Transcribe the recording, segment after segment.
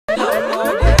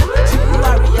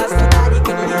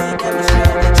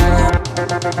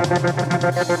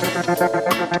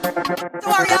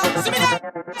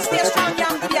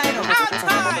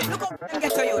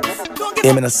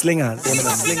Him in a Slingerz.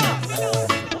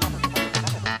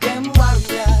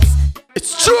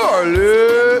 It's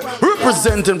Charlie,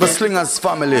 representing the Slingerz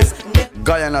family.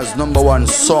 Guyana's #1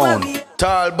 sound.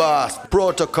 Tallboss,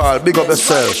 protocol, big up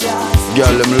yourself.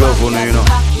 Girl, them love on you know.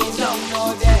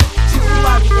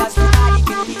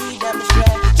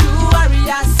 True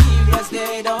warriors, serious,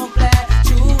 they don't play.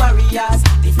 True warriors,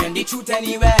 defend the truth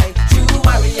anyway. True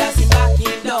warriors, in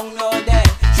backing down, no day.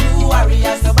 True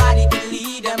warriors, nobody can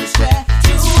lead them astray.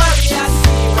 True warriors,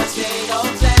 serious, they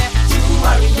don't play. True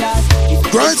warriors.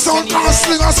 Great sound,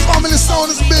 Slingerz family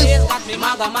sound is big. Got me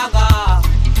maga.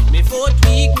 Me foot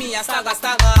weak, me a stagger.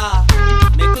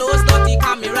 Me clothes dirty,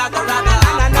 can me ragga.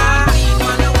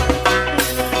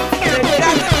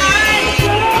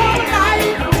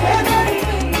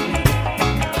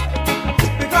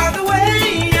 Because the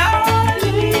way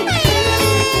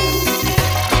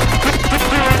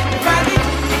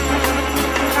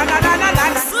I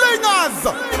live, Slingerz!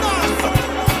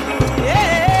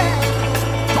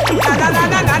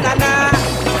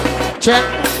 Check.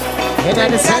 And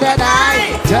then they said that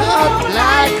I don't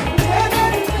like.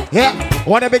 Yeah,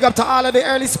 wanna big up to all of the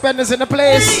early spenders in the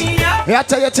place. Yeah,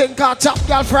 tell you thing called Top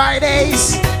Girl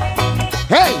Fridays.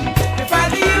 Hey,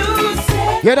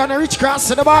 you done a rich cross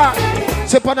to the bar.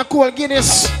 Sip on a cool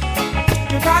Guinness.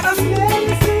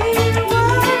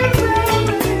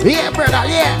 Yeah, brother,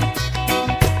 yeah.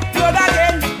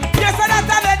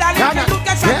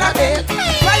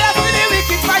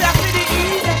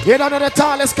 You don't know the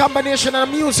tallest combination of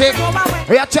music.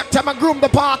 We are check time and groom the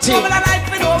party.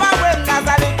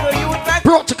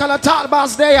 Protocol and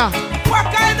Tallboss there.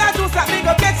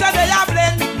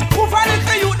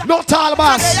 No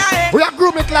Tallboss. We are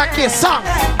groom it like this, song.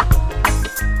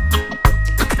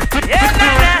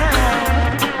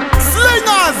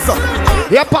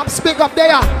 Slingerz! Yeah, pops big up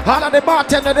there. All of the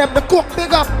bartender them, the cook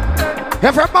big up.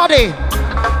 Everybody.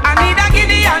 I need a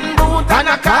Gideon boot and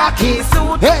a khaki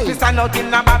suit. Hey. Me stand out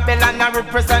in a Babylon and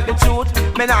represent the truth.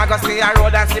 Me nah go see a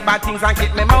road and see bad things and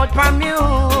keep me mouth from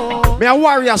mute. Me a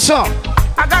warrior, sir.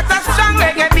 I got a strong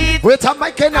reggae beat With a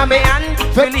mic in a me hand.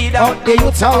 to lead out the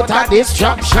youth out of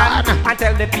destruction. and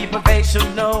tell the people they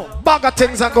should know. Bag of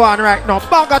things are going right now.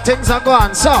 Bag of things are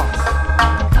going, so.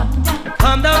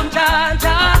 Come down,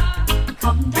 Jaja.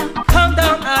 Come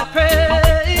down, I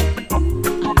pray. I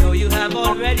know you have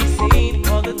already seen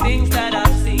all the things that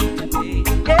I've seen today.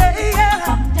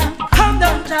 Yeah. Come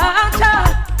down,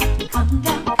 Jaja.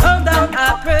 Come down,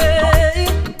 I pray.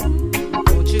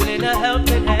 Won't you lend a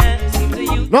helping hand? It seems to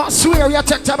you. No, I swear you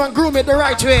check time and groom it the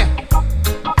right way.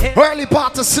 Early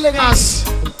part of Slingerz.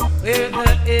 Where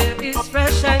the air is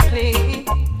fresh and clean.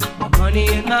 Money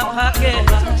in my pocket.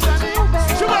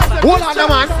 Hold on,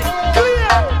 man.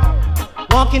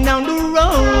 Walking down the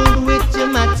road with your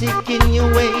matic in your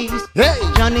waist. Hey.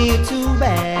 Johnny, too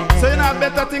bad. So you know a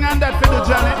better thing than that for the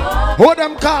Johnny? Who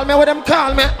them call me? Who them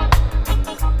call me?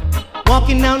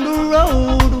 Walking down the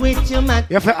road with your matic.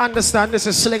 You have to understand this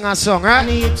is Slingerz song, right?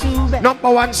 Johnny, too bad.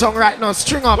 #1 song right now.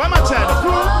 String up. Where my child?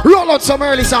 Roll out some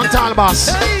early song, Tallboss.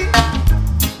 Hey!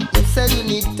 You said you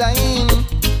need time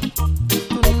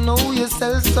to know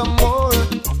yourself some more.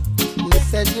 You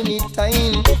said you need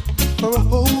time for a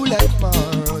whole lot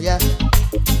more, yeah.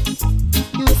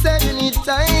 You said you need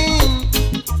time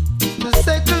to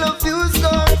settle a few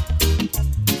scores.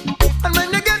 And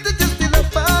when you get it, you still a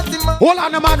party, man. Hold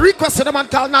on, the man. Requested the man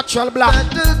called Natural Black.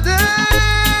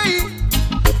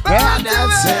 Yeah,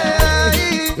 that's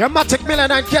it. Your Matic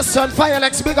Million and Kesson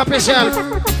Firelex, big up yourself.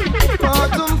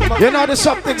 You know there's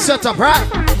something set up, right?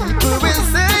 People will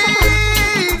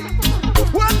say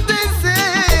what they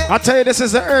say. I tell you, this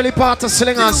is the early part of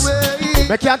Slingerz.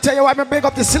 I can't tell you why I big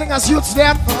up the Slingerz youths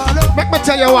there. Make me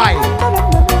tell you why.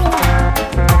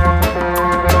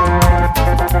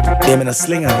 Him in a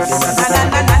Slingerz.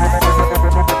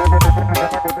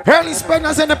 Early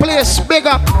spenders in the place, big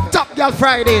up Top Girl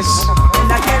Fridays.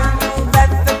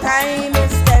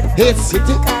 It's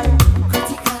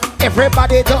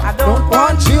everybody don't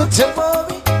want you to,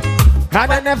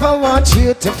 and I never want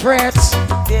you to fret.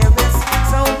 There is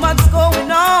so much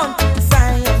going on.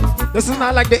 This is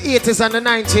not like the 80s and the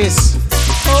 90s.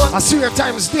 I swear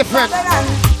times different.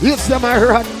 Youths them are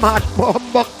run mad,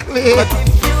 bumbleclay. But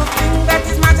if you think that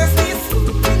His Majesty is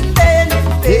soothing, then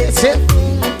It's it.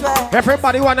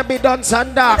 Everybody wanna be dance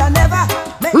and dark.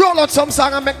 Roll out some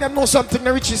song and make them know something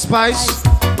the richest spice.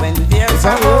 When there's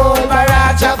a whole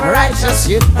barrage of righteous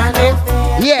youth man.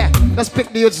 Yeah, let's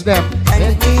pick the youths them.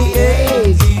 and He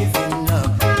ain't giving up.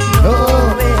 No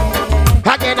way.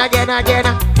 Again.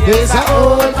 There's a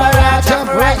whole barrage of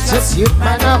righteous youth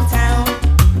man up.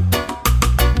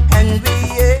 And we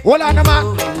ain't Hold on, man.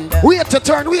 going down. Wait your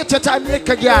turn, wait your time,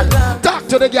 liquor girl. Talk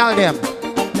to the girl them.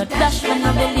 No dash when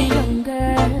you're belly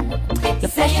younger. Your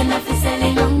flesh and nothing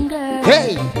selling younger.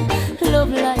 Hey. Love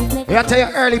life. You tell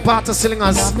your early part of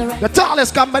Slingerz. The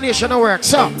tallest combination of work,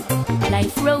 so.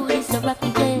 Life road is the rocky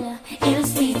there. It'll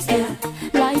speed still.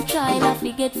 Life child, I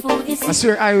forget food is. I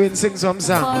swear I will sing some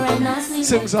song.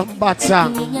 Sing some bad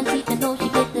song.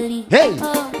 Hey,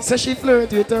 so she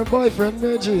flirt with her boyfriend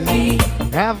Reggie.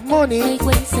 Have money,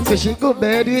 so she go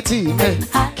bed with him.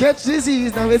 Catch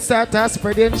disease, now it start to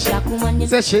spreading.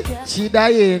 So she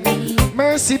dying.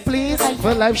 Mercy please,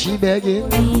 for life she begging.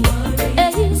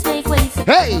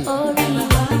 Hey!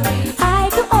 I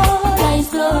do all I's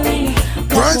glory.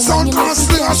 Bright sound,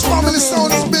 Slingerz family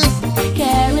sound is big.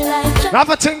 Have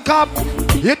a think up.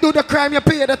 You do the crime, you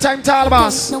pay the time,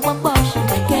 Tallboss.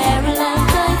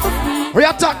 We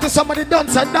have talked to somebody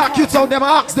dance and dark youths out them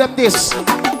and ask them this.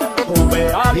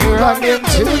 Where are you running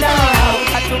to now?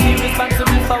 Had to be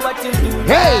responsible for what you do.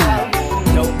 Hey!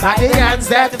 Nobody The hands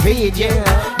that feed you. them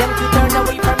to turn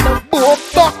away from the Boom,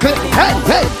 bucket. Hey,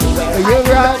 hey! Where you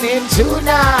running to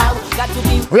now? got to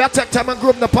be We have to take time and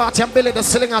group the party and build it the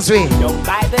Slingerz way.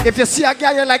 nobody. If you see a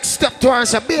guy you like, step to her and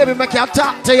say, baby, make you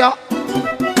talk to you.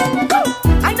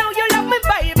 I know you love me,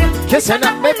 baby. Kissing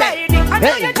up me, baby. I know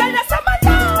Hey. you're jealous of my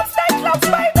love, stay close,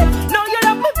 baby. Know you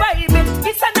love me, baby.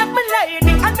 Kissing up me,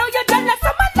 lady. I know you're jealous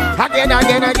of my love. Again.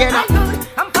 I'm good,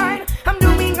 I'm fine, I'm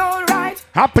doing alright.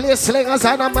 I play Slingerz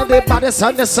and I'm on the baddest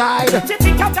on the side. You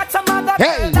think I've got some other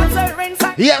Hey. girl that's her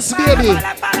inside? Yes, baby.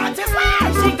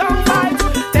 She gon' fight.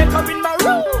 Take her in my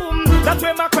room. That's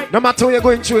where my No matter what you're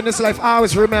going through in this life,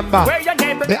 always remember, where your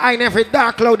neighbor. behind every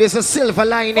dark cloud is a silver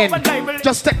lining.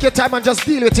 Just take your time and just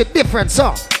deal with it different,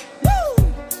 so.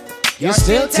 You're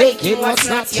still taking what's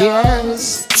not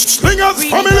yours. Slingerz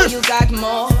family. You got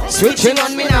more. Switching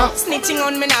on me now. Snitching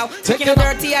on me now. Taking Taking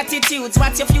dirty attitudes.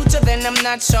 What's your future then? I'm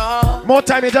not sure. More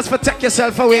time you just protect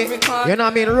yourself away. You know what I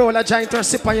mean? Roll a giant or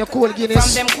sip on your cool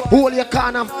Guinness. Hold your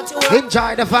corner.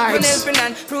 Enjoy the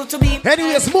vibes.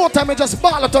 Anyways, more time you just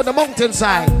ball out on the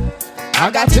mountainside. I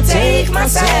got to take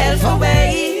myself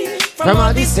away from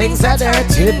all these things that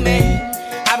hurt me.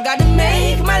 I've got to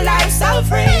make my life so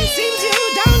free. Seems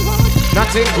you don't want.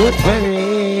 Nothing good for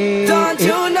me. Don't you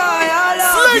know your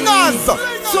love Slingerz.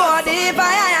 so deep,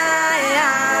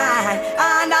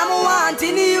 and I'm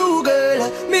wanting you,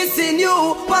 girl. Missing you,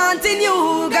 wanting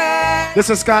you, girl. This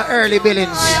is called Early Billings.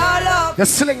 Your love, The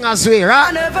Slingerz way,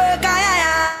 right? never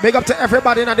Big up to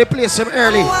everybody in the place from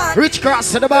early. Rich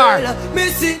cross to the bar.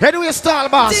 missing Anyway,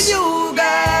 Tallboss. you,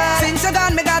 girl. Since you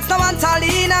gone, me got no one to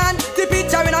lean on. The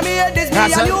picture in me head, this me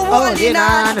That's and a you holding holding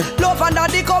on. on. Love under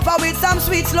the cover with some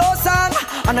sweet slow song.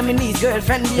 And I'm in these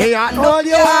girlfriend. Hey, I hold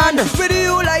your hand. With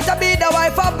you like to be the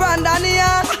wife of Brandon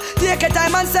Young. Take your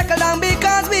time and settle down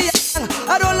because we young.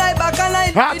 I don't like back and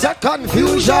line. Heart of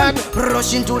confusion.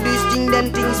 Rush into this thing,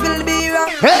 then things will be wrong.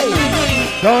 Hey,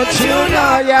 don't you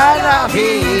know your love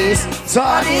is so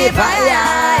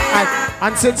divine?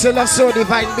 And since you love so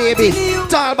divine, baby,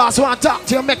 Tallboss want to talk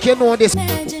to you, make you know this.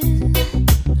 Imagine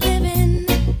living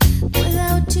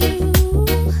without you.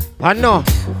 I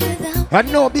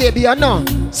know, baby, I know.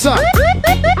 So, I'm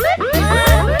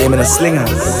in a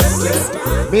Slingerz.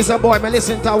 Mr. Boy, me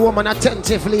listen to a woman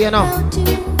attentively, you know.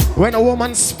 When a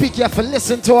woman speak, you have to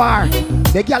listen to her.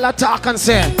 The girl a talk and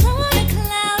say, On a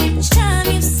cloud each time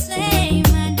you say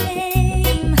my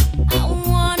name. I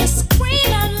wanna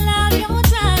scream out loud, you're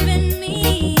driving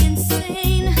me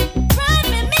insane.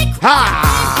 Driving me ha!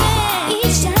 crazy.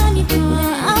 Each time you call, I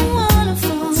wanna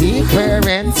fall Deeper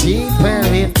and deeper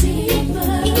in.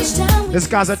 deeper. Each time This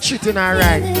guy's a treating her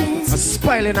right, a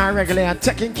spoiling her regularly and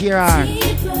taking care of her.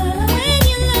 deeper. When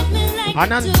you love me like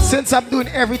And then, you do, since I'm doing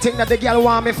everything that the girl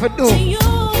want me to do, you,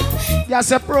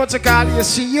 there's a protocol, you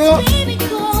see you. baby,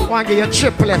 call. Want to give you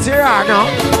triplets, here are now.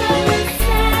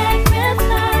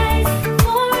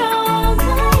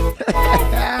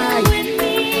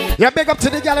 You big up to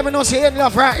the girl, I know she in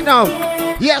love right now.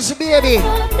 Yes, baby.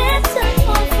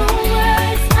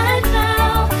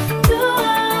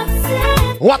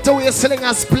 What the way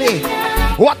Slingerz play.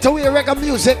 What the way reggae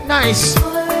music nice.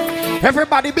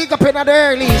 Everybody big up in the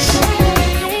earlies.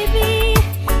 Baby,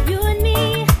 you and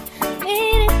me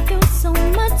made it through so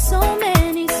much, so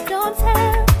many storms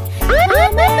have come and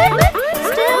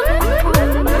still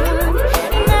come.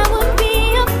 And I would be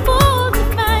a fool to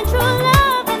find true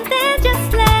love and then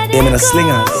just let it I'm in a go.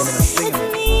 Slingerz. It's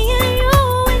me and you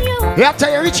and you. You have to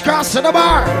hear Rich Cross to the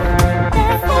bar.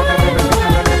 Therefore,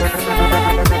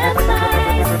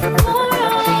 sacrifice for all my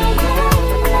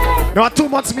life. Now 2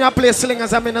 months me I play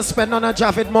Slingerz, I'm gonna spend on a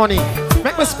Jaffet money.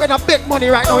 Make me spend a big money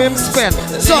right now, him spend.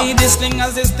 So, Lady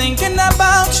Slingerz is thinking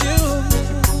about you.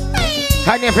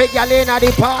 can every girl in at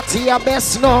the party, your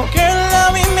best know. Girl,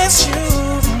 how we miss you.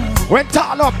 When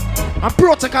tall up, and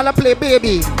protocol a play,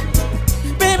 baby.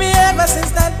 Baby, ever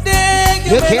since that day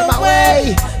You came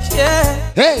away.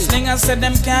 Yeah. Hey. Slingerz said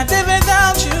them can't live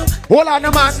without you. Hold on,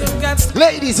 man.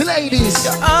 Ladies. You're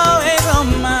always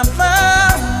on my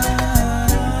mind.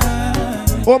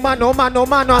 Oh man. Always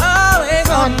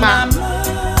on my mind.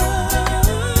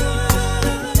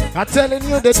 I'm telling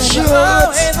you the truth. You're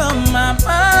always on my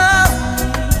mind.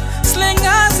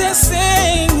 Slingerz is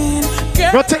singing.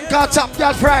 Girl, no think I'll Top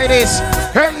Girl Fridays.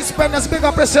 Early spenders, big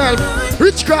up yourself.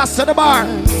 Rich Cross to the bar.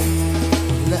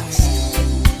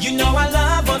 you know our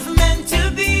love was meant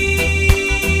to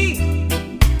be.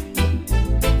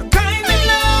 A kind of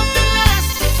love that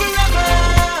lasts forever.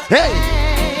 Hey!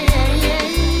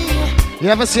 You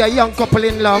ever see a young couple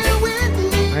in love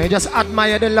and you just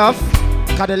admire the love?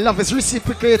 Because the love is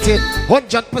reciprocated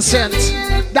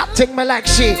 100%. That thing me like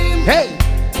she. Hey!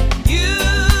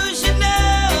 You should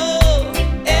know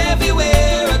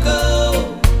everywhere I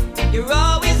go, you're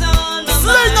always on my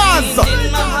mind,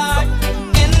 in my heart,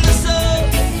 in the soul.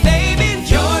 Baby,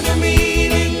 you're the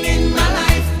meaning in my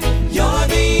life. You're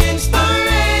the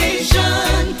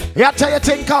inspiration. You tell you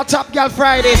thing called Top Girl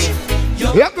Fridays.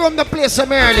 You go on the place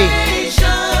some early.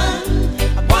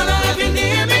 I wanna have you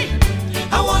near me.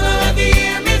 I wanna have you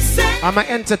hear me say. I'm an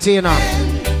entertainer.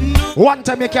 One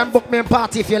time you can book me a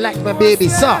party if you like my baby,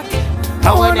 so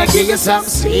I wanna give you some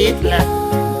sweet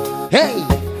love. Hey,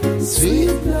 sweet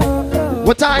love.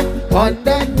 What time? On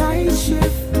the night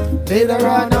shift. Later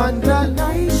on the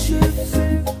night shift.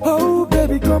 Oh,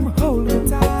 baby, come hold me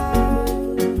tight.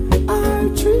 I'll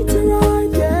treat you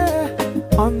right,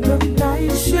 yeah. On the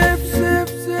night shift.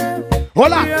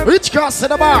 Hold on, Rich Cross to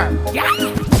the bar. Yeah.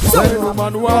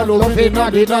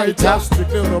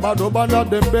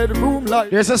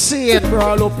 There's a saying.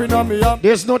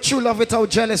 There's no true love without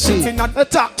jealousy. I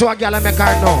talk to a girl and make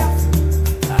her know.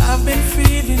 I've been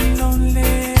feeling lonely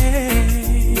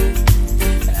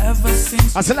ever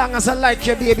since. As long as I like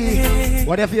you, baby,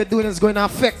 whatever you're doing is going to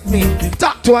affect me.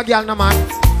 Talk to a girl, no man.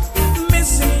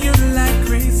 Missing you like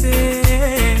crazy.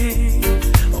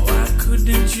 Why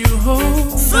couldn't you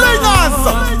hold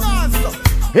Slingerz!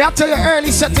 You have to your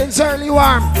early settings, early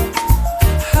warm.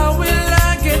 How will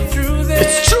I get through this?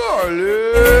 It's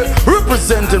Charlie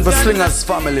representing the Slingerz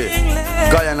family.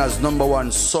 Guyana's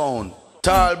 #1 sound.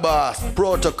 Tallboss,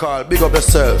 protocol, big up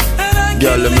yourself.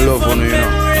 Girl, let me love you, you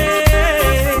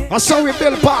know. And so we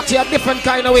build party a different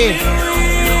kind of way.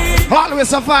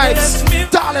 Always a vibes.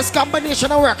 Tallest combination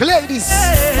of work, ladies.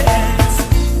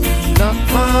 No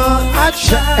more I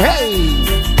try. Hey.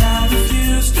 I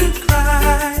refuse to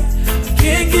cry. I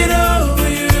can't get over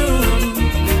you.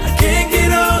 I can't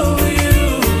get over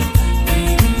you.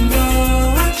 Even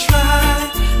though I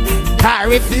try. I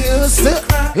refuse to.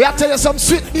 We have to tell you some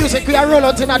sweet music. We are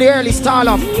rolling in the early style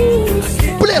up.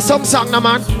 Play some song now,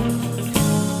 man.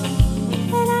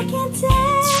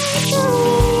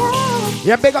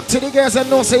 You big up to the girls and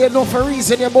know, say you know for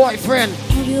reason your boyfriend,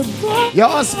 your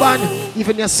husband,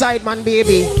 even your side man,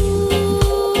 baby.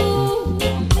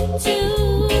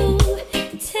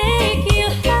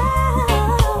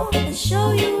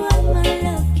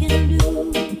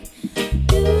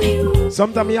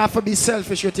 Sometimes you have to be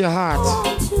selfish with your heart.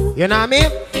 You know what I mean?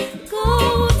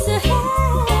 Go to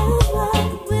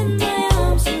heaven with my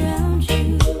arms around you.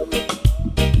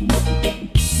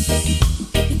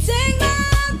 You take my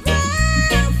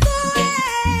breath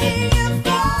away if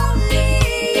only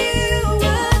you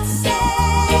would say.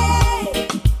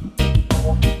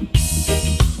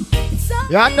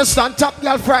 You understand? Top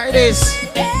Girl Fridays.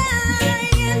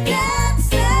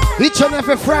 Each and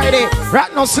every Friday.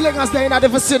 Right now, Slingerz there in the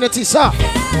vicinity, sir.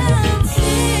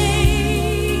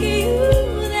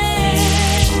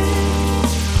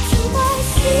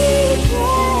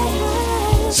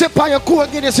 Sip on your cool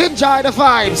Guinness, enjoy the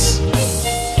vibes.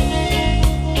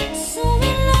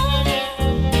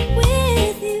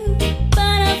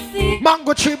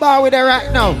 Mango Tree Bar with her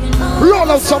right now. Roll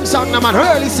out some song now, man.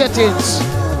 Early settings.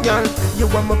 Girl, you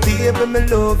want my baby, me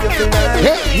love you for life.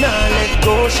 Hey. Now let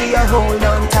go, she a hold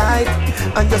on tight.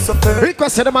 And you're so perfect.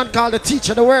 Requested a man called the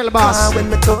teacher, the world boss. When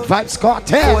me talk Vibes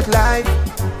Cartel. life.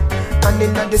 And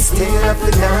in the still of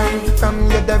the night,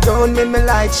 from you the round me, my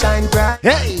light shine bright.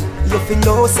 Hey. You feel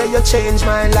know, say you change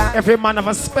my life. Every man have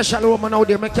a special woman out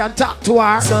there, me can talk to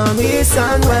her. Some east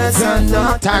and west and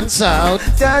north and south.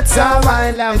 That's how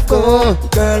I love go.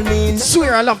 Girl, me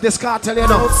swear I love this cartel, you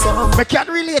know. Me can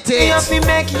relate it. Me have to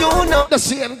make you know the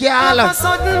same girl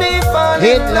suddenly fall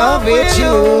in love with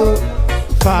you.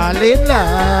 fall in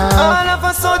love. All of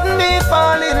a sudden me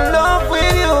fall in love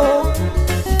with you.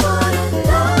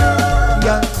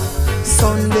 Yeah.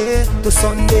 Sunday to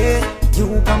Sunday,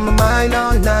 you on my mind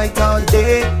all night, all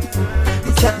day.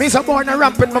 Me's a born and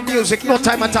ramping my music, no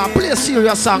time at all. Play a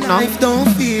serious song now. Life don't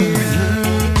fear.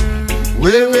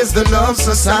 Where is the love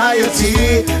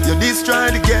society? You just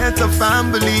trying to get a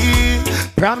family.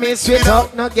 Promise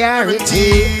without no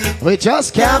guarantee. We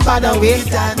just can't bother with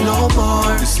that no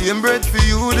more. The same bread for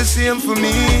you, the same for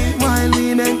me. While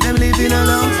we make them live in a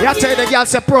love. You tell the girl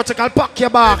say protocol, pack your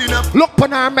bag. Look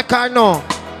on her, make her know.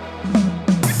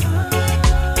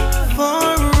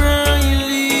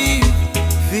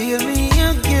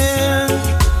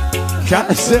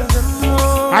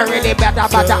 I really better.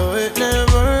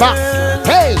 But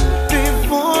hey,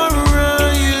 before I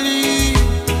leave,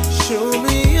 show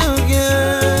me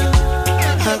again.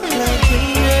 Act like you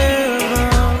never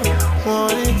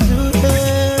wanted to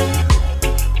end.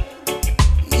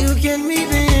 You get me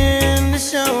in the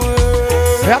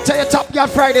shower. I'll tell you, Top Girl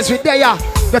Fridays with Daya,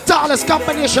 the tallest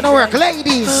combination of work,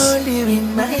 ladies. Hold you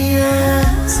in my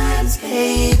arms,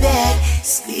 baby,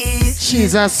 sleep.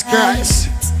 Jesus Christ.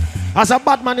 As a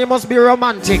bad man, he must be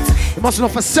romantic. He must know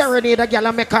for serenade a girl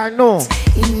and make her know.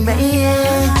 In my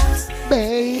arms,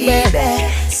 baby. You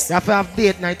have to have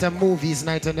date night and movies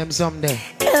night on them someday.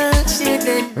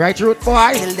 Right, Root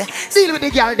Boy? Deal with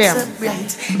the girl them.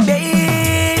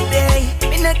 Baby,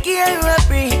 me not care what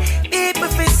bring. People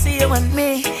feel see you and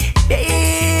me.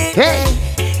 Baby, hey.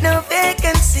 No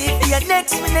vacancy for your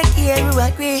next, me not care who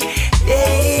agree.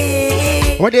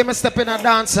 One day I step in a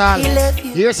dance hall.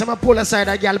 Here's some pull aside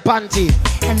a girl panty.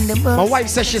 My wife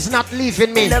says she's not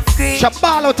leaving me. She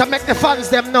ball out to make the fans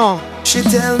them know. She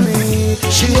tell me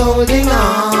she holding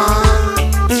on.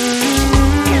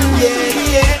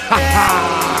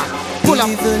 Pull up.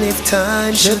 Even if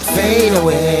time should fade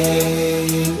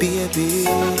away, baby.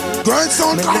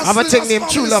 Have a thing named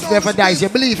True Love Never Dies. You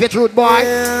believe it, Root Boy?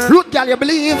 Yeah. Root girl, you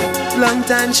believe? Long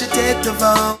time she take the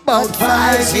vow. About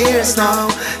 5 years now.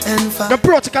 And the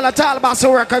protocol at Tallboss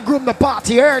work and groom the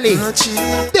party early.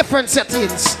 Different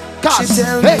settings. She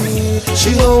tell me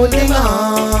she holding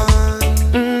on.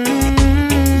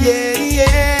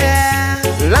 Yeah.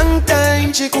 Long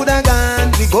time she coulda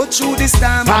gone. We go through this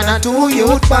time and a 2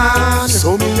 youth band.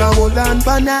 So me a hold on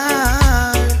for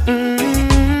now.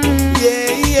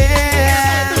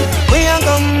 Yeah. We a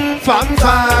come from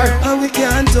far and we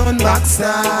can't turn back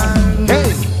star.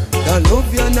 Hey. The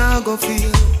love you now go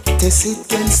feel. Test it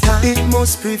can start. It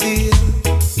must prevail.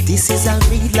 This is a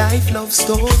real life love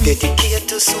story. Dedicated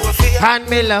to Sophia and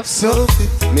me love Sophie.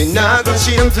 Me nah go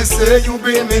shame to say you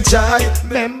bring me joy.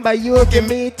 Remember you give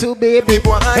me to baby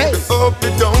boy. Hey. Up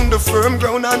it down the firm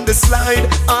ground on the slide.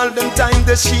 All them time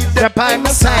the sheep that by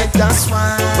my side. That's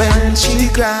why when she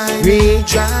cry, we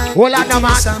dry. Hold on,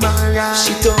 man.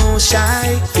 She don't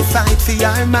shy. We fight for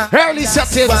your man. Early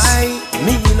settings. Why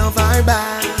me love her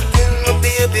back.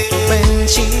 Baby. When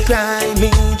she cry,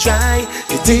 me dry.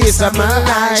 The tears of my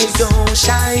eyes. She don't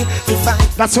shy. We fight.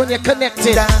 That's when you're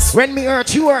connected. When me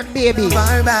hurt, you hurt, baby.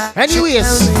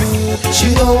 Anyways,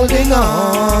 she holding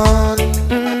on.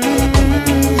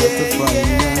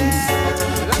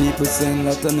 People saying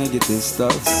lot of negative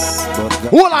stuff, but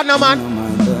hold on, man.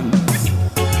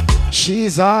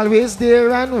 She's always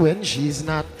there, and when she's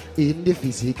not in the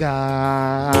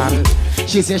physical,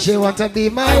 she says she want to be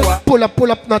my pull up,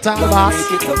 not all boss.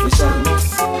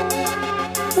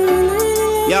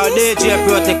 Yo, DJ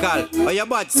Protocol, are you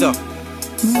bad, sir?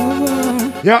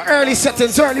 Your early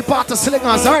settings, early part of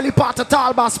Slingerz, early part of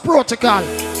Tallboss Protocol.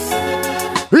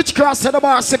 Rich cross to the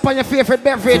bar, sip on your favorite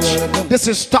beverage. This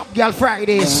is Top Girl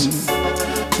Fridays.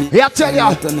 Yeah, I tell you,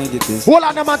 hold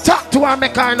on, man, talk to her,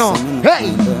 make her know.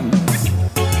 Hey!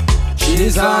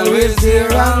 She's always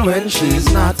there, and when she's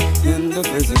not in the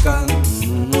physical,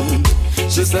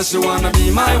 she says she wanna be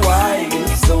my wife,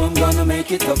 so I'm gonna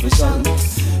make it official.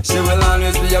 She will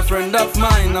always be a friend of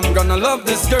mine. I'm gonna love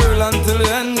this girl until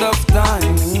the end of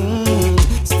time.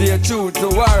 Stay true to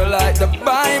her like the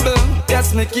Bible.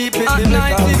 Yes, me keep it at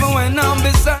night, even when I'm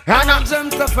beside her. I'm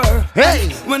dreamt of her.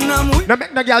 Hey, when I'm with now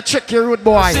make the girl check your root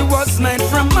boy. She was made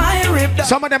from my rib.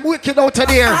 Some of them wicked out of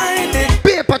there.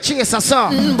 Paper chaser, sir.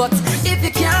 But if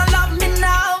you can't love me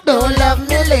now, don't love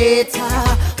me later.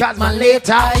 Cause my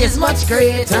later is much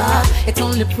greater. It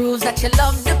only proves that you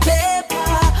love the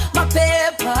paper, my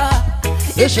paper.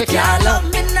 If you can't love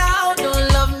me now, don't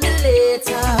love me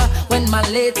later. When my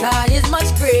later is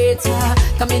much greater.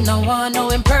 Come in, no one, no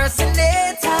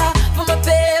impersonator for my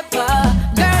paper.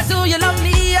 Girl, do you love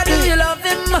me or do you love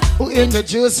him?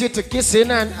 introduce you to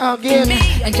kissing and hugging?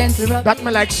 That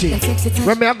me like she.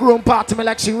 When me a grown party, me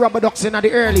like she rubber ducks in at the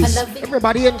earlies.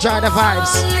 Everybody enjoy the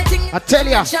vibes. I tell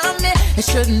ya. It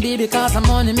shouldn't be because I'm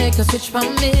only make a switch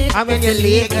from me. I'm in your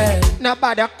league.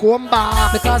 Nobody come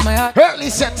back. Because my heart early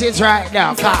settings right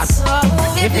now. Cause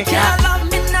if you can't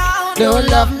love me now, don't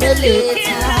love me later.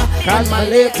 Cause my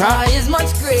later is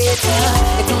much greater.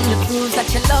 It only proves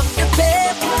that you love the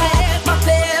paper, my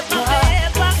paper.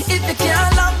 If you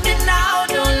can't love me now,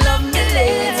 don't love me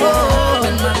later.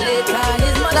 When my later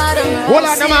is much greater. Hold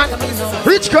on, man.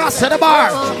 Reach across to the bar.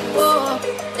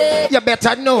 You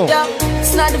better know.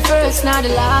 It's not the first, not the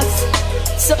last.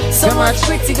 So much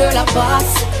pretty girl a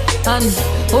boss. And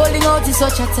holding out is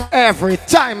such a time. Every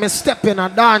time I step in a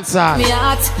dancer. Me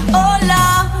heart, oh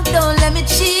Lord, don't let me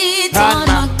cheat on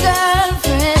my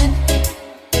girlfriend.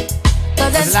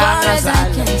 Cause as far as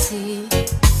I can see,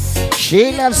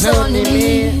 she loves only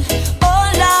me.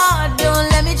 Oh Lord, don't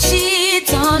let me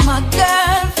cheat on my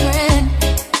girlfriend.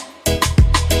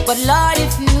 But Lord,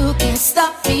 if you can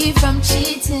stop me from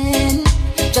cheating,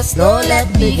 just don't let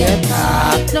me get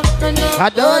caught. No.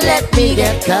 Don't let me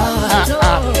get caught.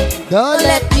 Don't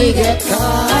let me get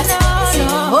caught.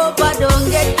 Hope I don't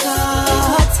get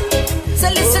caught. So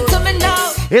listen to me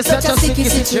now. It's such a sticky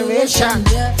situation.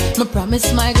 Me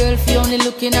promise my girl if you only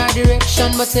look in her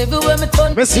direction, but everywhere me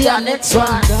turn, me see her next one.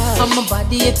 And my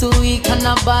body is too weak and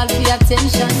I ball for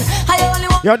attention. I only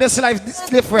want. Yo, this life is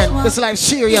different. This life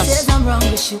serious.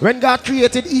 When God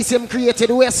created East, Him created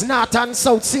West, North and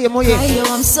South, same way.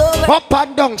 Up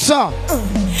and down, so.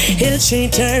 He'll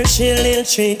treat her, she'll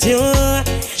treat you.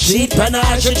 Cheat pan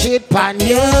her, she cheat pan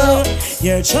you.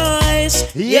 Your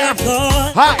choice, yeah.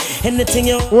 Hi. Anything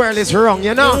you world is wrong,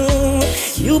 you know.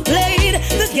 You played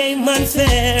the game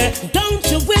unfair. Don't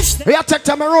you wish that? We have to take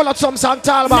time and roll out some song,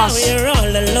 Tallboss. Now you're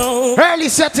all alone. Early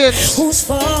settings. Whose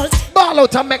fault? Ball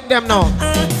out and make them know.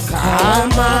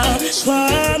 Karma,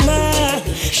 karma.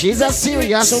 She's a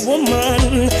serious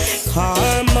woman.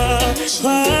 Karma,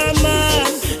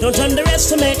 karma. Don't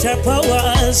underestimate her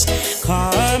powers.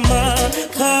 Karma,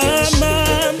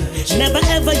 karma. Never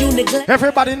ever you neglect.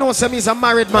 Everybody knows him, he's a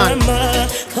married man.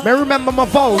 Me remember my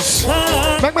vows.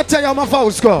 Make me tell you how my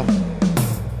vows go.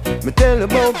 Me tell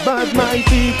about bad mind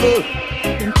people.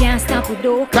 Them can't stop with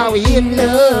dope. Cause we in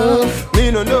love.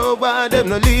 Me no know why them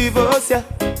no leave us, yeah.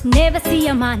 Never see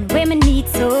a man when me need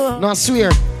so. No, I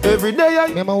swear. Every day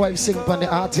I me my wife sing on the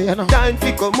art, you know. time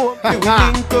to come up, you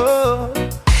think up.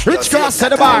 Rich cross to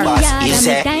the bar. You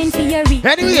say.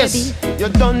 Anyways, you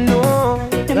don't know.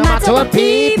 No matter what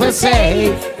people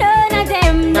say, none of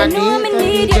them no know me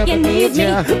need you, you need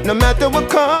me. No matter what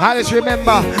comes. Always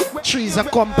remember, trees a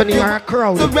company or a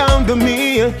crowd. Surround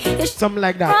me. Something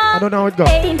like that. I don't know how it goes.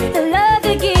 The love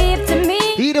you give to me.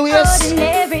 Either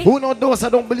ways, who know those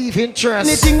that don't believe in trust?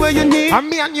 Anything where you need. And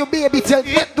me and you, baby, till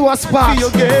get to a spot.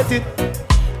 You get it.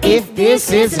 If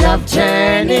this is love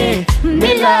journey,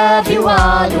 me love you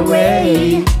all the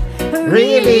way.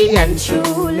 Really and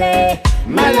truly,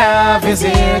 my love is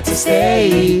here to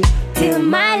stay. Till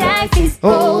my life is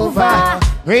over,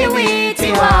 we with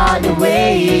you all the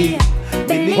way.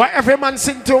 Why every man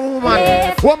sing to a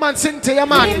woman? Woman sing to your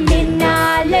man.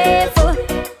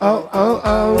 Oh, oh,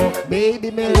 oh, baby,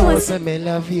 me love, me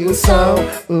love you so.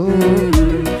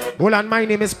 Ooh. Hold on, my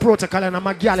name is Protocol and I'm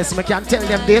a gal, so I can't tell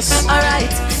them this.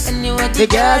 Alright, anyway the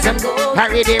girls I'm going.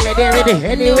 Ready, ready, ready.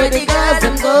 Anyway the girls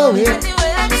I'm going.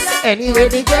 Anyway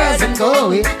the girls I'm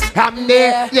going. I'm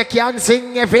there, you can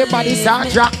sing, everybody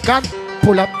start rock and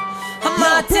pull up. I'm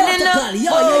not telling you.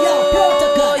 Yo,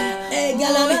 Protocol. Hey,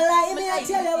 gal, I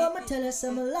tell you, I'ma tell you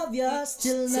some love you.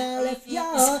 Still not left you,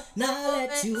 not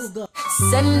let you go.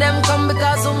 Send them come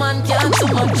because a man can't too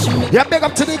much me. Yeah, big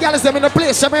up to the girls them in the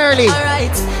place, I'm early.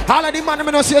 Alright. All of the man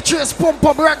them know see a trace pump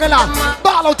up regular.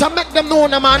 Ball out and make them know,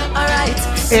 man. Alright.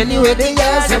 Anyway the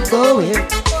girls I'm going.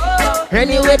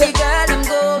 Anyway the girls I'm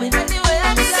going.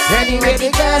 Anyway the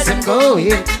girls I'm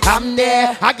going. I'm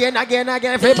there again, again,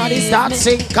 again. Everybody start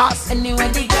sing cause anyway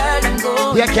the girl I'm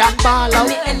going. You can't ball out.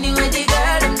 Anyway the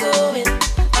girl I'm going.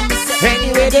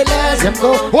 Anyway the girls I'm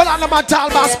going. Hold on, my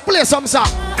Tallboss, play some song.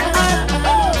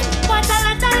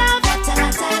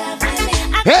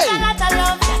 Hey,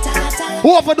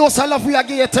 who overdose of love we are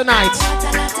getting tonight?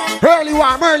 Early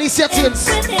warm, early settings.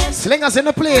 Slingerz in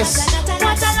the place.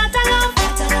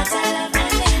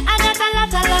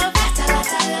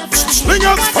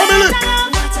 Slingerz family.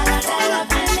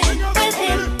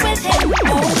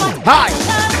 Hi.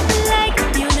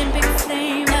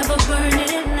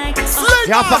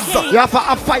 You have to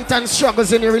have fight and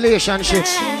struggles in your relationship.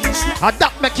 And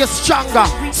that make you stronger.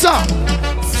 So.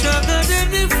 Stronger than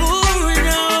before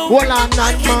now. Hold on,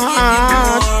 not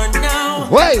man.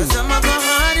 Wait.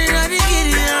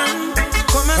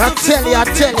 I tell you.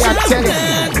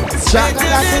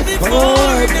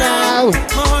 Now.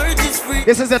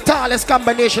 This is the tallest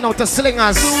combination of the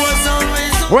Slingerz.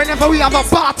 Whenever we have a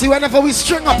party, whenever we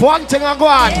string up one thing and go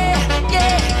on. It's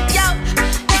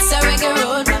a reggae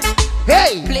road.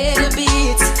 Hey. Play the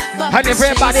beats. And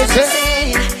everybody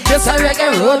say, it's a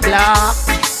reggae roadblock.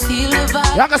 Feel the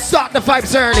vibe. You can start the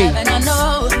vibes early. And I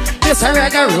know it's a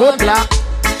reggae roadblock.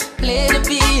 Play the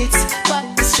beats, walk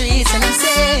the streets, and I'm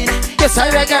saying it's a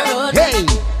reggae road. Hey.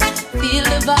 Feel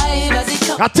the vibe as it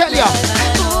comes. I tell you.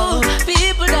 Oh,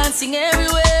 people dancing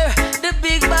everywhere. The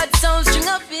big bad sound string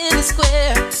up in the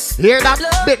square. Hear that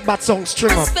big bad song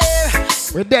string up.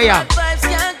 We're there. Vibes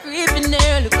can't creep in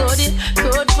there. Look how the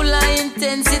crowd full of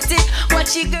intensity.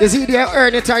 Watch it, girl. Is he there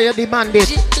earn it or you demand it?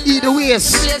 Either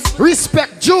ways.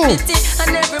 Respect you.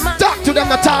 Talk to them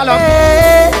the taller.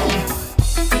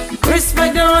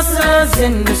 Respect the hustlers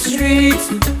in the streets,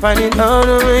 finding how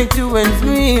to make two ends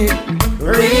meet.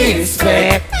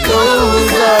 Respect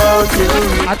goes out to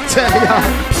me. I tell ya.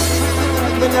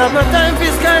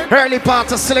 Early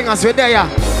part of Slingerz, we're there.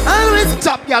 Always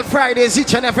Top Girl Fridays,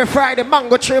 each and every Friday,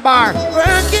 Mango Tree Bar.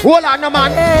 Hold on, no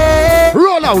man.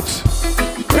 Roll out.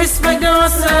 Respect the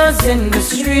hustlers in the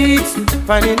streets,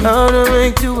 finding how to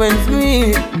make two ends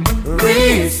meet.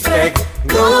 Respect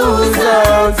goes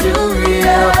out to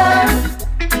real.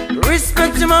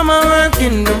 Respect your mama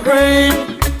working the brain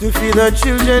to feed the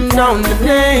children down the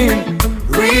lane.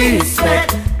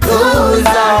 Respect goes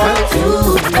out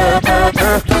to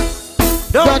her.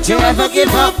 Don't you ever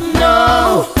give up,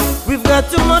 no. We've got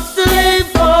too much to live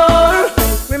for.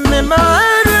 Remember,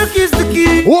 hard work is the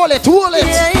key. Hold it.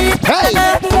 Hey.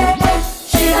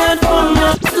 She had one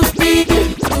up to speak.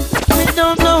 We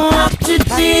don't know what she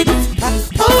did.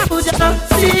 Oh, just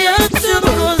see her too.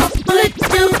 Let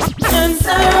you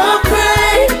answer or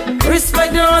pray.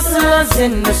 Respect the hustlers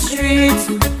in the streets.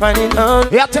 Finding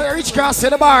out. You have to reach across to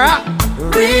the bar, huh?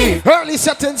 Early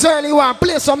settings, early one.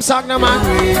 Play some song, no man.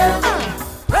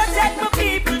 Protect my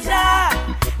people, Jah.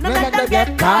 No matter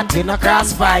get caught in a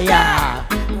crossfire.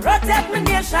 Protect my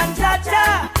nation,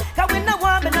 Jah. Cause we no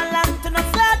want me no land to no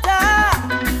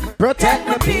slaughter. Protect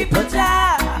my people,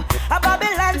 Jah. A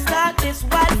Babylon start this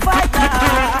wildfire.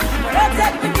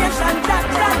 Protect my nation, Jah.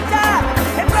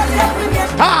 Protect my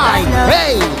nation. Hi,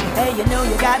 hey. Hey, you know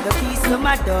you got the keys to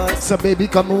my door. So baby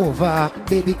come over,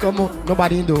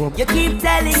 nobody in the room. You keep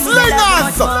telling me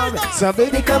Slingerz. So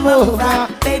baby come over,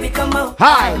 baby come over.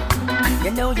 Hi.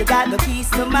 You know you got the keys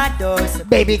to my door. So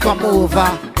baby come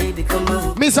over. Baby come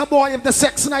over. Miss a boy, if the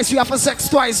sex nice, you have for sex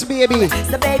twice, baby.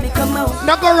 So baby come over.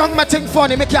 Now go wrong, my thing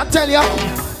funny, me can't tell you.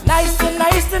 Nice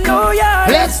to know ya.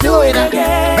 Let's do it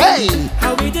again. Hey.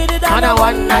 How we did it on a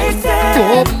one night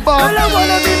stand. Well, I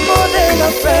wanna be more than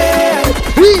a friend.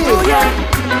 Oh yeah.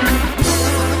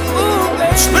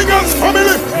 Slingerz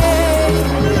family.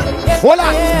 Hold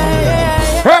on.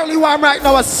 Early one right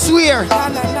now, I swear.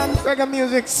 Reggae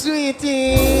music,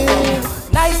 sweetie.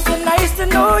 Nice to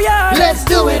know ya. Let's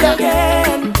do it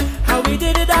again. How we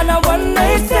did it on a one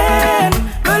night stand.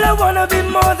 Well, I wanna be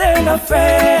more than a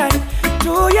friend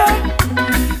to ya.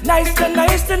 Nice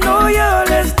to know ya.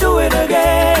 Let's do it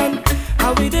again.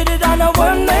 How we did it on a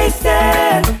one night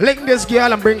stand. Link this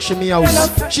girl and bring she me out.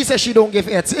 She says she don't give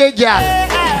it. Hey girl.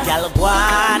 Y'all go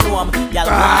on home. Y'all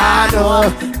go on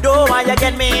home. Don't want you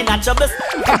get me in a trouble. Go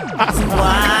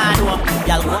on home.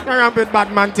 Y'all go on. Rampant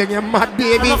bad man thing, you mad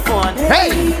baby.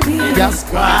 Hey.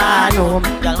 Just go on home.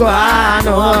 Go on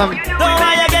home. Don't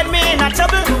want you get me in a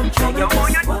trouble.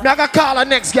 Me I gotta call her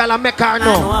next girl and make her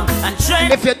know.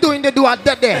 If you're doing the do a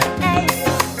dead there.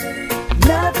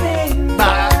 Nothing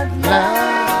but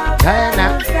love and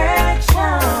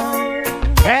affection.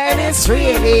 And it's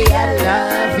really a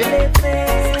lovely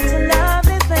thing.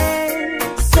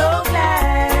 So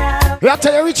glad. We have to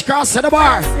the rich cross to the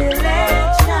bar.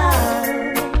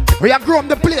 We have grown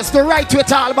the place the right way,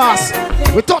 Tallboss.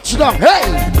 We touch down. Hey!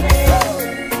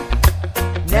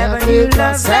 Never knew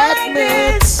love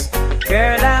admits.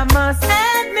 Girl, I must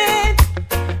admit.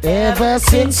 Ever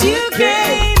since you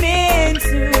came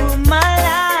into my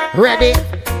life. Ready?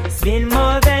 It's been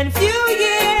more than few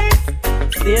years.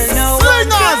 Still no one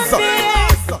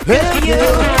Hey, you.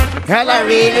 Hell, I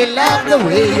really love the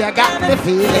way you got me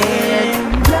feeling.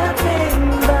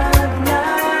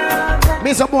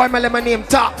 Me some boy, my lemon name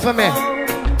talk for me.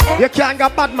 You can't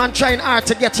get bad man trying hard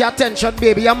to get your attention,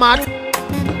 baby. You mad?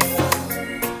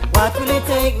 What will it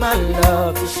take, my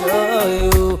love, to show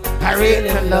you I really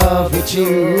in love with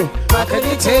you? What can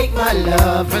it take, my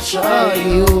love, to show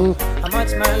you how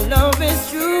much my love is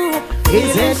true? He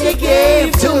said he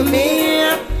gave to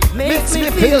me, makes me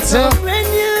feel so brand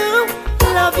new.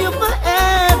 Love you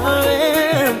forever.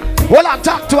 Well, I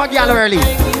talk to a girl early.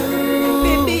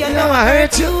 Baby, I know I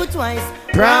hurt you twice.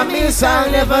 Promise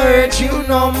I'll never hurt you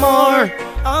no more.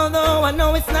 Although I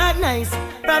know it's not nice,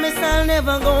 promise I'll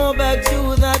never go back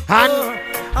to that door.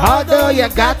 Although you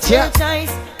got your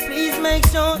choice, please make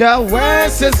sure the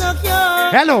worst is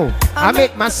secure. Hello, I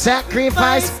make my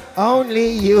sacrifice, only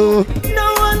you.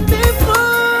 No one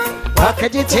before. How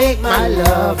could you take my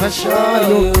love and show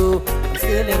you?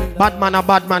 Bad man, a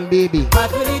bad man, baby. How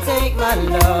could you take my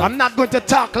love? I'm not going to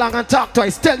talk long and talk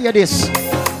twice. Tell you this.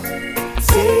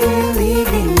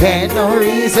 And no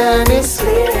reason is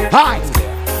clear. Hi.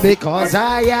 Because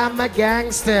I am a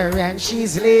gangster and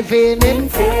she's living in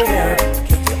fear.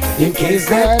 In case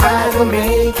that I will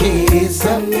make it, it's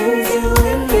some news you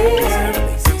in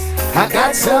there. I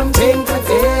got something to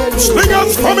tell you.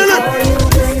 Slingerz family.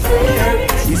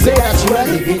 You say that you are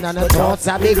living on the thoughts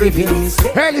I be grieving.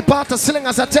 Early part of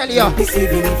Slingerz, I tell you.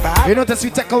 You notice we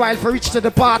take a while for reach to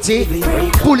the party.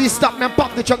 Police stop me and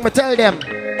pop the trunk, me tell them.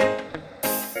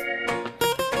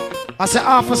 I say,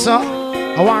 officer,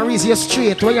 I want to raise you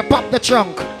straight. When you pop the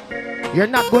trunk, you're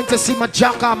not going to see my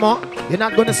jackhammer. You're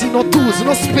not going to see no tools,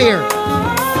 no spear.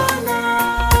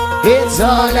 It's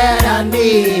all that I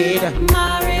need.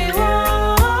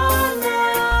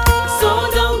 So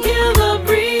don't kill the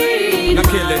breed. Now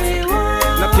kill it.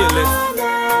 Now kill it.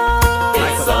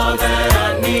 It's all that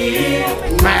I need.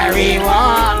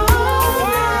 Marijuana.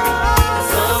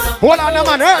 Hold on, the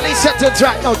man. Early settings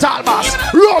right now. Tallboss,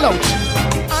 roll out.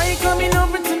 Coming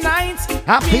over tonight,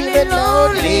 I'm feeling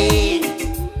lonely.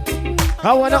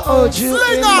 I wanna hold you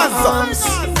in my arms,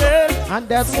 and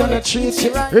that's gonna treat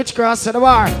you right. Rich cross to the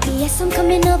bar. Yes, I'm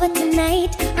coming over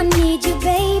tonight. I need you,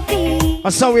 baby.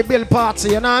 That's how we build party,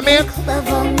 you know what I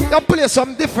mean? You play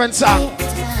some different song.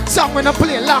 Song when I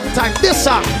play a long time. This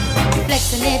song.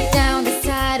 Flexing it down the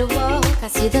sidewalk. I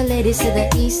see the ladies to the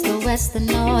east, the west, the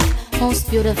north. Most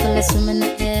beautifulest woman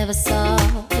I ever saw.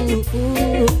 Ooh,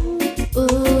 ooh.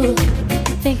 Ooh,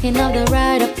 thinking of the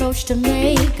right approach to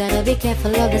make. Gotta be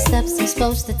careful of the steps I'm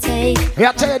supposed to take.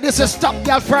 Yeah, I tell you, this is Top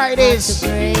Girl Fridays.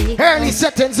 Early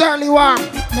settings, early warm. No,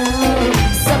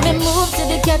 so me moved to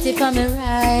the catty for me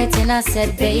right, and I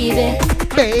said, baby,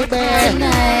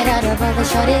 tonight out of all the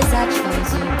shorties I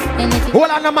chose you. And if you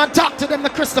hold on, man, talk to them, the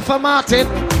Christopher Martin.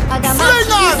 I got my keys,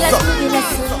 let's move it,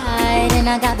 let's slide. And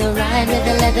I got the ride with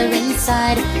the leather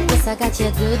inside. Yes, I got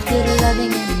your good, good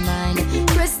loving in mind.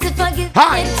 Christopher, give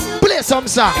Hi, it to play some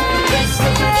song.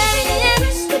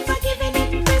 Christopher, giving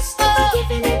it. Christopher,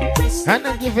 giving it. And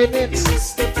I'm giving it.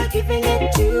 Christopher, giving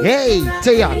it to you. Hey,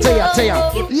 tell ya.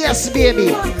 Yes,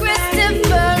 baby.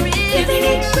 Christopher, giving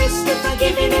it. Christopher,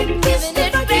 giving it.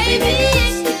 Christopher, giving it.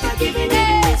 Christopher, giving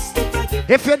it.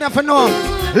 If you never know,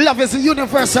 love is a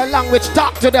universal language.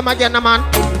 Talk to them again, man.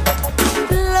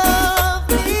 Love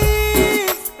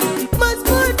is much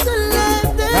more to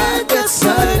life than just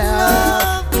what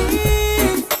love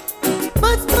is.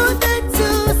 Much more than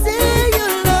to say you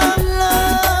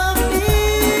love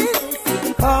me.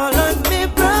 Call on me,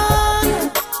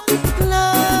 brother.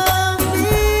 Love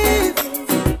is.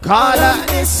 Call her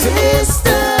me,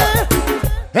 sister.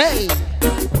 Hey.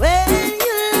 When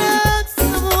you love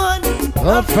someone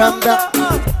Up from the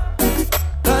up.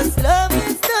 Cause love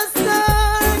is the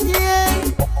start, yeah.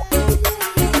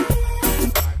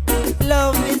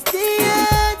 Love is the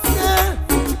answer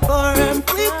for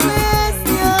every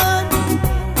question.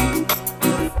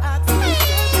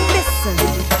 Listen,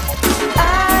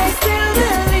 I still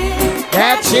believe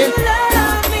that you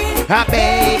love me,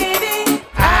 baby.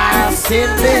 I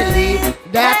still believe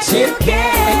that you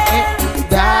can,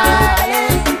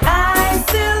 darling. I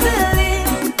still believe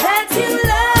that you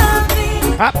love me,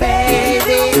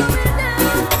 Baby.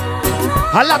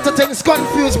 A lot of things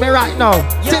confuse me right now.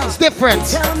 Things different.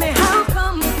 Tell me how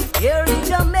come here in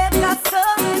Jamaica so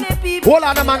many people. Hold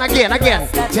on, man, again.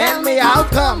 Tell me how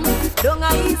come. Don't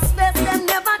I East West them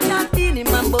never chat in him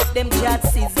and but them chat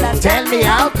sizzler. Tell me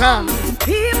how come.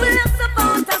 People left up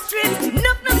on the street.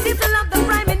 No people of the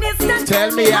Prime Minister.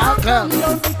 Tell me how come.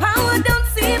 Those in power don't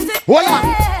seem to Hold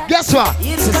on. Guess what?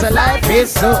 Since life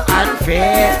is so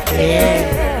unfair,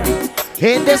 yeah.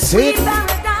 In the sweet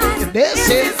paradise, this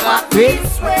is what we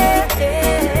swear.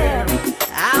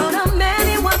 Out of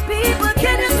many one people,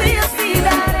 can you see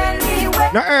that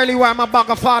anywhere? the early one, my bag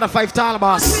of father 5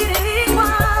 Tallboss.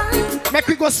 Make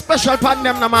we go special pan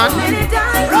them, man.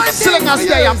 Slingerz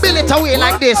there and build it away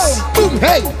like this. Boom,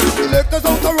 hey. Selectors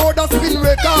out the road that's been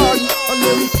record. And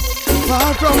them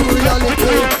far from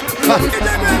reality.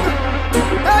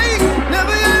 Hey,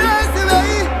 never realize the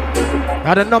way.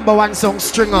 And the #1 song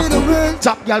Stringer.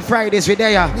 Top Girl Fridays with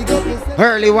there.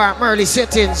 Early warm, early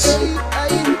settings.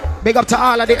 Big up to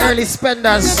all of the early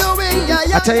spenders.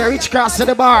 I tell you, reach across to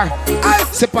the bar.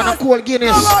 Sip on a cold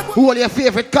Guinness. Hold your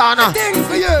favorite corner.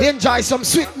 Enjoy some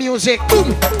sweet music.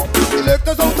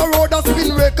 Selectors out the road that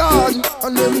spin record.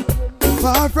 And them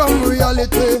far from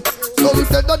reality. Some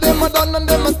said that them a done and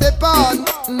them a step on.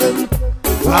 And them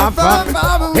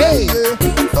far away.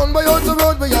 Some boy out the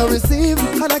road where you receive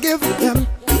and I give them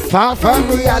far from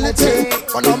reality.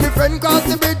 One of my friend crossed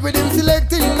the bridge with him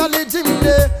selecting knowledge in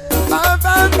there.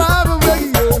 Far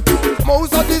away.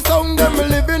 Most of the sound them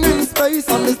living in space,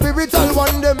 and the spiritual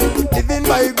one them living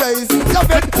by grace. Your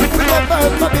bed,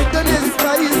 forbidden is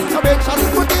Christ. Corrections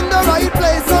put in the right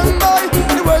place, and boy,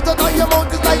 the words out of your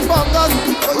mouth is like fungus.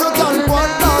 So you can go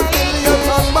and talk till your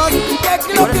tongue bust. Get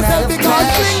up yourself because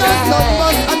Slingerz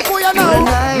numbers, and who you know?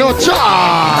 No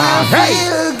charge. I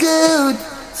feel good.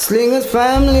 Slingerz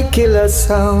family killer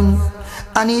sound.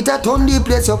 I need to turn the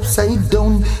place upside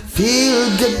down. Feel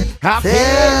good,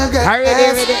 feel good,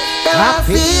 I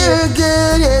feel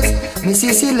good, yes.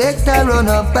 Missy Selector run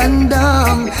up and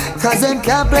down, cause them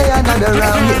can't play another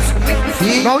round.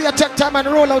 Yes. Now you take time and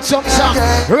roll out some song.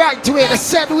 Right way, the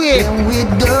said way. Then we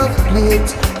dub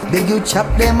it, beg you chop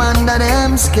them under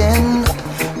them skin.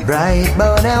 Bright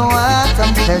bow them walk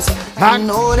and press. I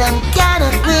know them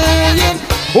cannot win.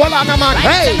 Hold on, man,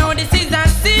 hey. You know this is a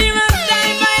serious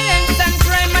time, violence and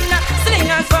crime, and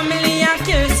Slingerz family and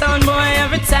kill sound boy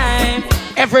every time.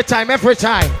 Every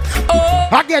time. Oh,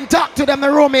 again, talk to them, the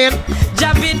Roman.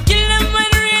 Javid kill them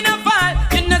when rain a fall.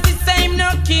 You know the same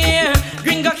no care.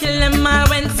 Gringo kill them all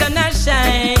when sun a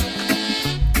shine.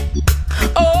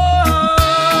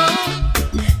 Oh,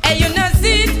 hey, you know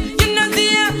see it, you know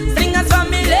see it. Slingerz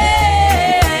family,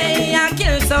 I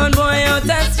kill sound boy out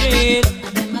the street.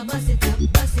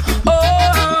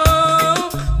 Oh,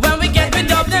 when we get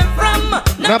rid of them from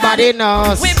nobody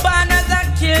knows. We born as a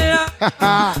killer.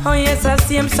 Oh yes, I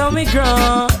see him, so we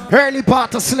grow. Early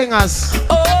part of Slingerz.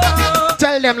 Oh,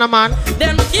 tell them, the man.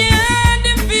 Them can't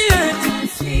defeat.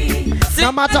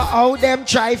 No matter how them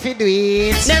try to do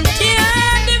it. Them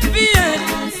can't defeat.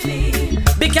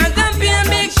 Because them being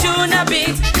big shoe na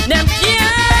beat. Them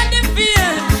can't defeat.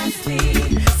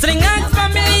 Slingerz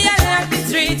family like the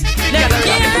street. Them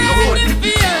can't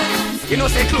defeat. You know,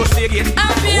 say close to your gate.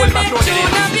 Hold my close to it.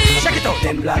 Check it out.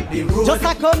 Them black the road. Just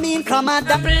a come in from a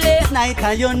place night,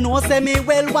 and you know say me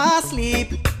well want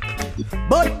sleep.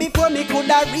 But before me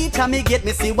coulda reach and me get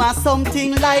me see want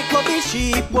something like a be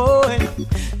sheep boy.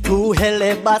 2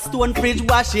 hell stone fridge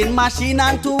washing machine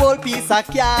and 2 old piece of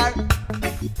car.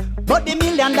 But the $1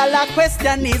 million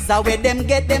question is where them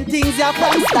get them things ya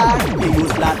from start. They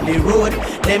use block the road,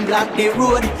 them block the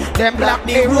road, them block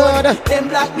the road, them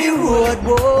block the road,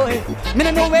 boy. Me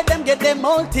no know where them get them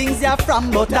all things ya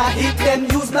from, but I hit them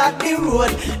use block the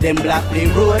road, them block the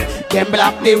road, them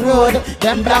block the road,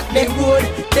 them block the road.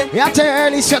 We have to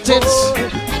early settings.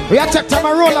 We have to time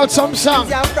and roll out some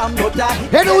song.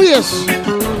 Anyways,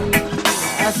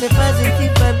 I say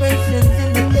positive vibrations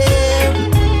in the air.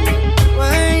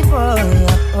 I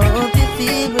hope you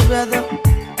feel me, brother.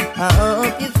 I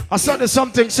hope you feel. I saw there's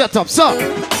something set up, so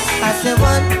I say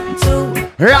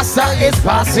 1, 2. Rasta is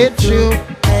passing through.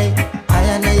 Hey,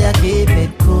 I know you keep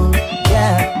it cool,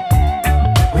 yeah.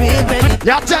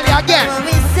 Yeah, I'll tell you again.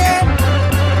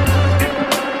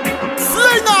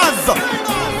 Slingerz.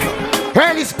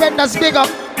 Early spenders big up.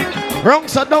 Wrong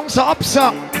so down so up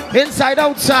so. Inside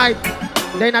outside.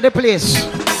 They in the place.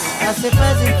 I say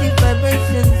positive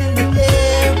vibrations in the air.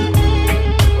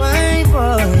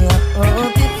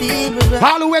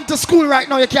 All who went to school right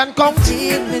now, you can count.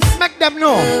 Make them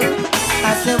know.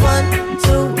 I say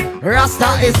 1, 2.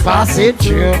 Rasta is passing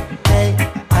through. Hey,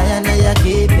 I know you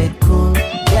keep it cool,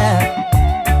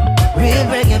 yeah. Real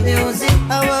reggae music,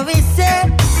 how we say.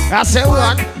 I say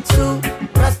 1, 2.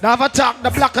 Never talk, the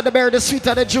blacker the berry, the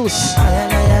sweeter the juice.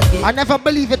 I never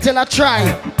believe it till I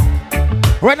try.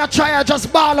 When I try, I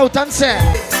just ball out and say,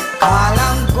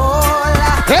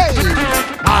 Angola. Hey,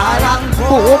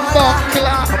 Angola.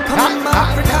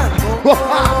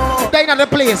 They in the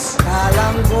place.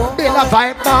 Bill a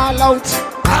vibe ball out.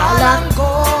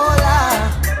 Angola.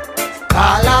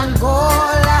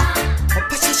 Angola.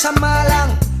 Pasisha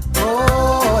Malangola.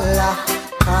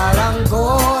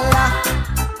 Angola.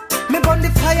 Me burn the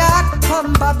fire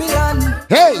from Babylon.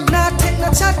 Hey, not take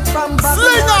no chat from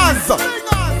Babylon. Slingerz.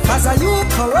 As a youth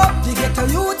corrupt, you get a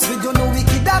youth with you no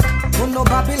wicked act, you no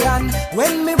Babylon.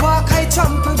 When me walk, I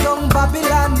trample down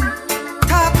Babylon.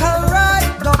 Talk and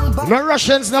ride down Babylon. No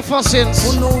Russians, no fussings.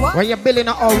 When you're building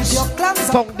a house,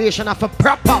 foundation of a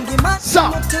proper.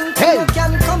 So, hey,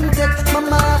 come take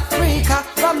Mama Africa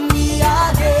from me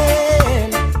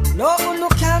again. No one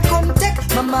can come take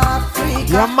Mama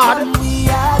Africa from me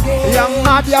again. You're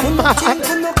mad, you're mad.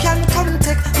 No can come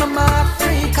take Mama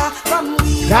Africa from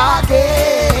me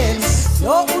again.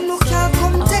 No one can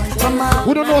come take Mama.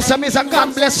 Who don't know some is a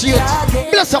God bless you.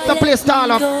 Bless up the place,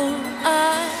 Tarlock.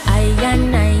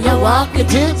 I walk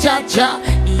it in cha-cha,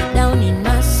 deep down in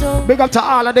my soul. Big up to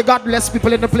all of the God bless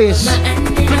people in the place.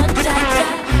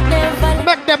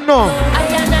 Make them know.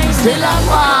 Still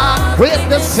I walk with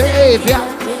the Savior.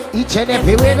 Each and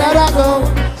every way that I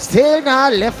go, still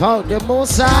not left out the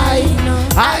Most High.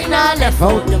 I not left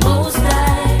out the Most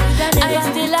High.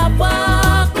 I still I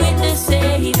walk with the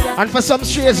Savior. And for some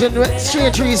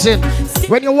strange reason,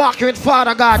 when you walk with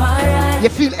Father God, you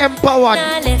feel empowered.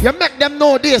 You make them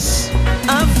know this.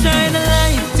 I've tried a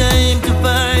lifetime to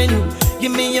find you.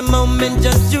 Give me a moment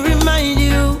just to remind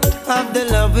you of the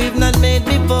love we've not made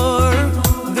before.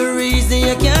 The reason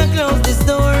you can't close this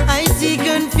door. I see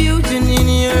confusion in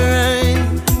your eyes,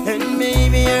 and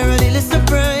maybe you're a little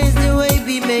surprised the way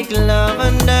we make love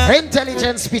under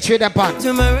intelligent speech with the pan.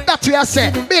 That's what I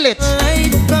said. Bill it.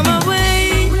 Come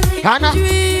away. Hannah.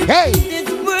 Hey. This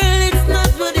world, it's not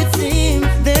what it seems.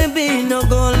 There be no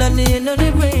gold at the end of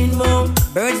the rainbow.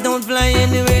 Birds don't fly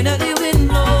anywhere that the wind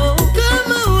blows.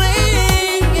 Come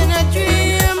away in a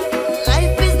dream.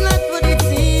 Life is not what it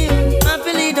seems.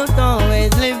 Happily don't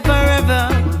always live forever,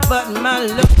 but my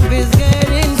love is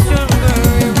getting stronger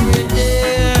every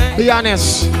day. Be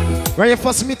honest. When you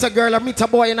first meet a girl or meet a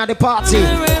boy in the party,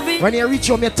 when you reach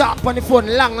home, you talk on the phone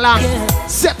long.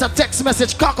 Set a text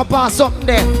message, cock up or something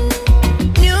there.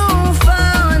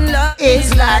 Newfound love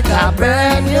is like a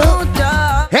brand new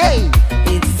dog. Hey!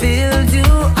 It fills you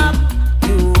up.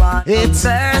 You want it's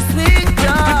first with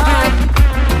joy.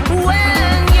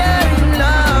 When you're in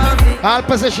love, all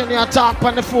position you talk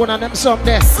on the phone and them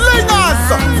something.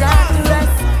 Slingerz!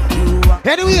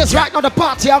 Anyways, right now the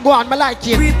party I go on, I like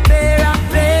it. Prepare a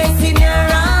place in your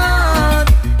heart.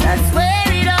 That's where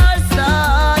it all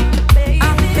starts. A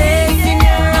place in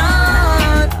your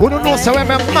heart. Who don't know so when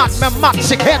me mad,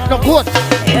 sick head no good.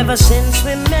 Ever since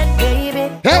we met, baby,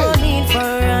 hey. No need for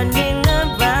running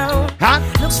around. Huh?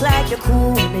 Looks like you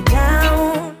cool me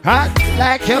down. Huh?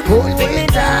 Like you cool me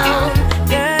down.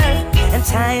 Girl, and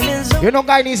time is you know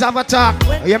guy needs to have a talk.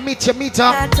 You meet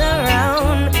up.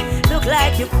 Around. Look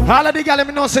like you cool. All of the girls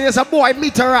know say there's a boy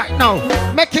meet her right now.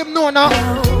 Make him know now.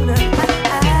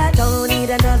 I don't need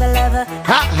another lover.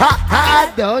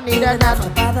 I don't need another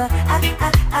lover.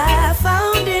 I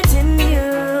found it in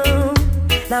you.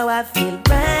 Now I feel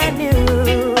brand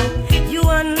new. You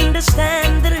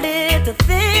understand the little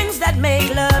things that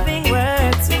make loving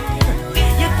work.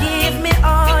 You give me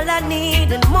all I need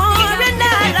and more, and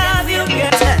I love you,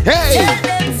 girl. Hey! Tell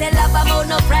them say love about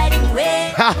no pride in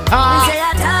way. We say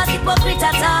I talk hypocrite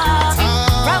at all.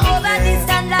 From over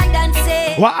distant land and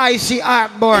say what I see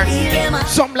artboard.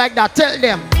 Something like that. Tell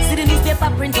them. See the newspaper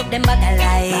print up them back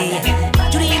alive.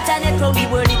 To the internet from the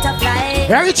world it apply.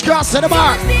 Here it's cross to the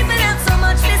bar. People have so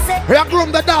much to say. Here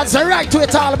groom the dancer right to it,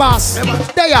 Tallboss.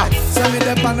 There you are. Send me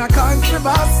them on a country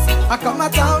bus. I come a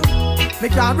town. Me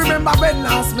can't remember when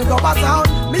last me go a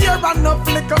town. Me hear run up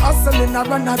little hustling a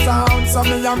run a town. So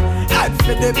me am head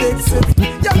for the big city.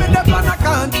 Yeah, me them on a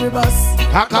country bus.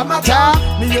 I come a town.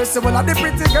 Me hear say one of the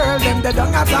pretty girl them they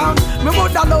down a town. Me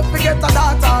woulda love to get a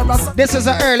daughter. This is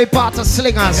the early part of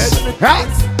Slingerz, right?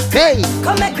 Hey.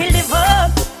 Come make we live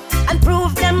up and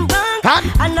prove them wrong.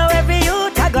 I know every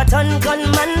youth I got on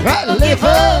gunman. Well, live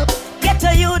up. Get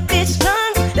a youth be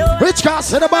strong. Rich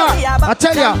cast to the bar. I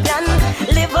tell ya.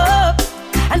 Live up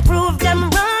and prove them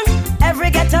wrong. Every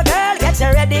ghetto girl gets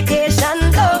your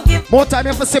education. Don't give more time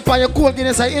you have to sip on your cool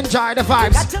Guinness and enjoy the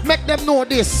vibes. Make them know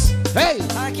this. Hey.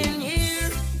 I can hear